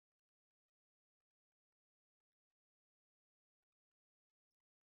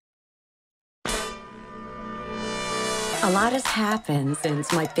A lot has happened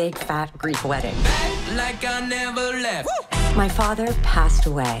since my big fat Greek wedding. Like I never left. My father passed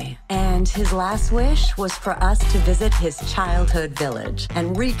away, and his last wish was for us to visit his childhood village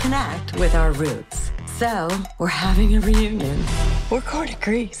and reconnect with our roots. So, we're having a reunion. We're going to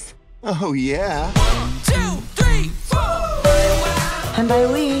Greece. Oh, yeah? 1, 2, 3, 4. And by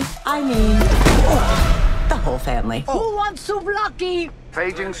we, I mean the whole family. Who wants souvlaki?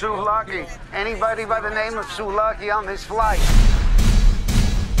 Paging souvlaki. Anybody by the name of souvlaki on this flight?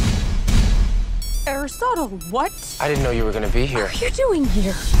 Aristotle, what? I didn't know you were going to be here. What are you doing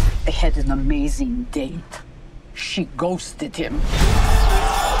here? They had an amazing date. She ghosted him.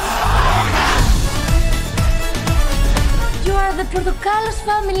 You are the Productores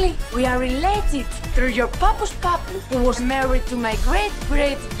family. We are related through your papa's papa, who was married to my great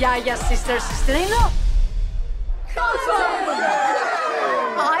Yaya's sister-in-law.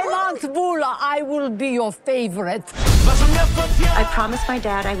 I'm Aunt Bula. I will be your favorite. I promised my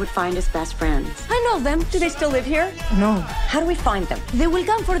dad I would find his best friends. I know them. Do they still live here? No. How do we find them? They will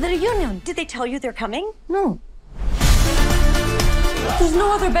come for the reunion. Did they tell you they're coming? No. There's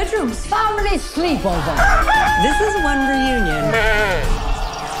no other bedrooms. Family sleepover. This is one reunion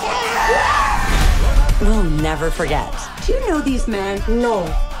we'll never forget. Do you know these men? No.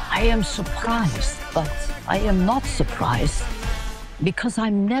 I am surprised, but I am not surprised because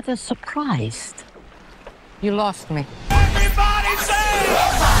I'm never surprised. You lost me. Everybody say!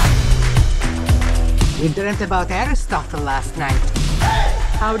 We dreamt about Aristotle last night.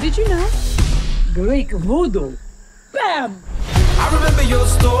 How did you know? Greek voodoo. Bam! I remember your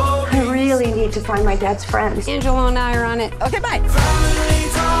story. I really need to find my dad's friends. Angelo and I are on it. Okay, bye. Family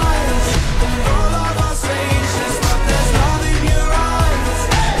ties. All of our stations, but there's love in your eyes.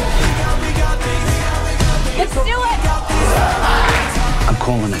 We got these. Let's do it! I'm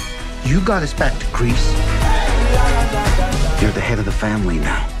calling it. You got us back to Greece. You're the head of the family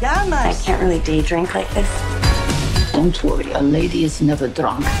now. I can't really day drink like this. Don't worry, a lady is never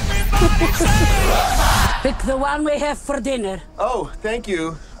drunk. Pick the one we have for dinner. Oh, thank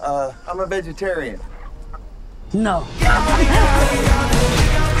you. I'm a vegetarian. No.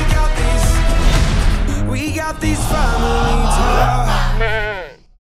 We got these family ties.